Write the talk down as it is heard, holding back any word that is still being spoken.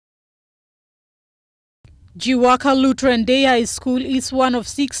Jiwaka Lutheran Day High School is one of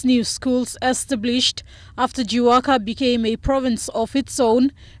 6 new schools established after Jiwaka became a province of its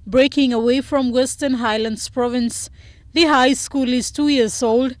own, breaking away from Western Highlands Province. The high school is 2 years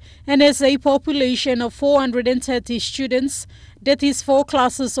old and has a population of 430 students, that is 4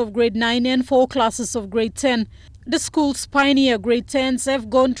 classes of grade 9 and 4 classes of grade 10. The school's pioneer grade 10s have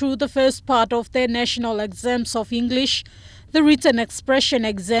gone through the first part of their national exams of English, the written expression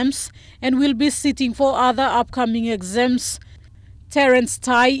exams, and will be sitting for other upcoming exams. Terence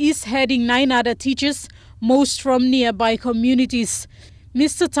Tai is heading 9 other teachers, most from nearby communities.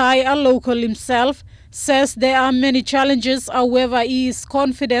 Mr. Tai, a local himself, says there are many challenges. However, he is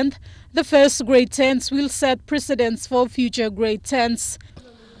confident the first grade 10s will set precedents for future grade 10s.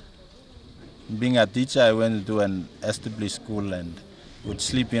 Being a teacher, I went to an established school and would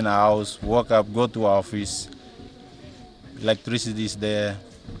sleep in a house, wake up, go to office. Electricity is there,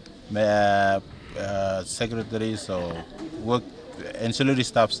 secretaries or work, ancillary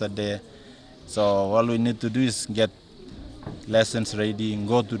staffs are there. So all we need to do is get lessons ready and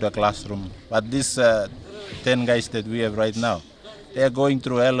go to the classroom. But these 10 guys that we have right now, they are going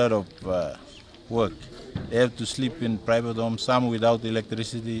through a lot of work. They have to sleep in private homes, some without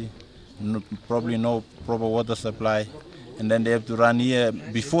electricity, probably no proper water supply. And then they have to run here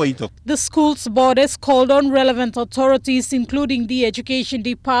before 8 o'clock. The school's board has called on relevant authorities, including the education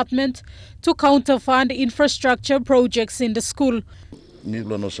department, to counterfund infrastructure projects in the school.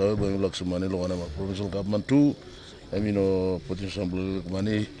 Provincial government too, potential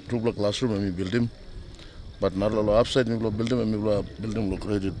money to classroom and build him, but not a lot upside build him and build him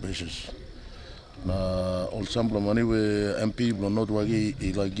credit basis. All some money we MP will not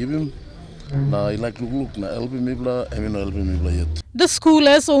like give him. The school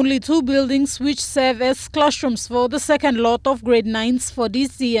has only 2 buildings which serve as classrooms for the second lot of grade 9s for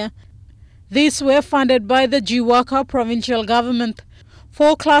this year. These were funded by the Jiwaka provincial government.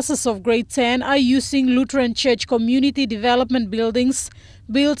 4 classes of grade 10 are using Lutheran Church community development buildings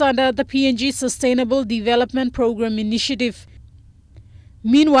built under the PNG Sustainable Development Program initiative.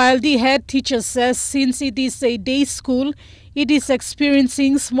 Meanwhile, the head teacher says since it is a day school, it is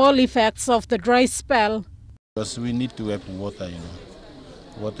experiencing small effects of the dry spell. Because we need to have water,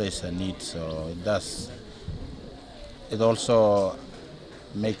 Water is a need, so it also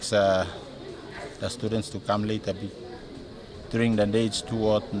makes the students to come late a bit. During the day it's too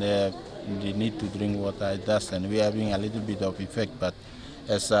hot and they need to drink water, it does, and we're having a little bit of effect, but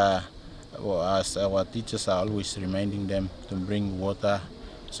as our teachers are always reminding them to bring water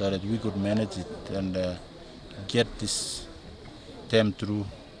so that we could manage it and get this term through,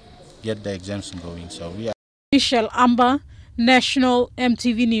 get the exams going. So we are. Michelle Amba, National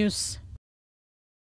MTV News.